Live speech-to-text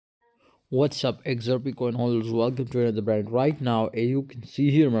What's up, XRP coin holders? Welcome to another brand. Right now, as you can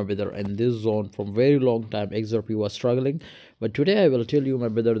see here, my brother, in this zone from very long time, XRP was struggling. But today, I will tell you, my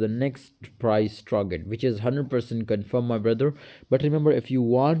brother, the next price target, which is 100% confirmed, my brother. But remember, if you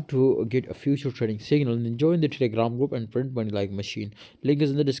want to get a future trading signal, then join the Telegram group and print money like machine. Link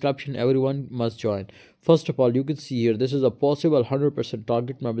is in the description. Everyone must join. First of all, you can see here, this is a possible 100%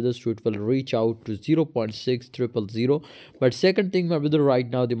 target, my brother, so it will reach out to 0.6000. But second thing, my brother, right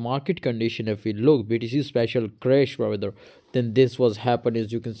now, the market condition, if we look, BTC special crash, my brother, then this was happened.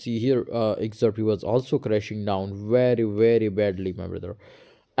 As you can see here, XRP was also crashing down very badly, my brother.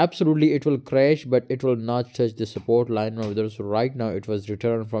 Absolutely, it will crash, but it will not touch the support line, my brother. So right now it was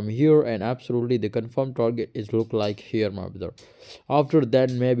returned from here, and absolutely the confirmed target is look like here, my brother. After that,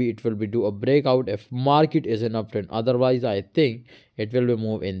 maybe it will be do a breakout if market is in uptrend. Otherwise, I think it will be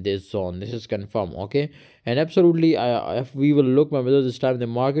move in this zone. This is confirmed, okay? And absolutely, if we will look, my brother, this time the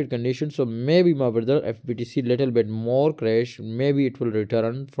market condition, so maybe, my brother, if BTC little bit more crash, maybe it will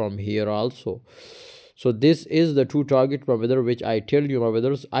return from here also. So this is the two target, my brother, which I tell you, my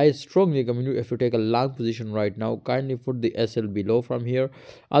brothers. I strongly recommend you, if you take a long position right now, kindly put the SL below from here.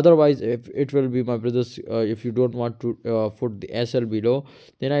 Otherwise, if it will be, my brothers, if you don't want to put the SL below,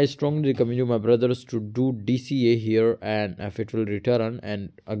 then I strongly recommend you, my brothers, to do DCA here, and if it will return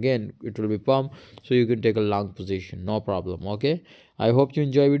and again it will be pump, so you can take a long position, no problem. Okay, I hope you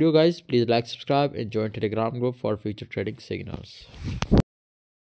enjoy video, guys. Please like, subscribe, and join Telegram group for future trading signals.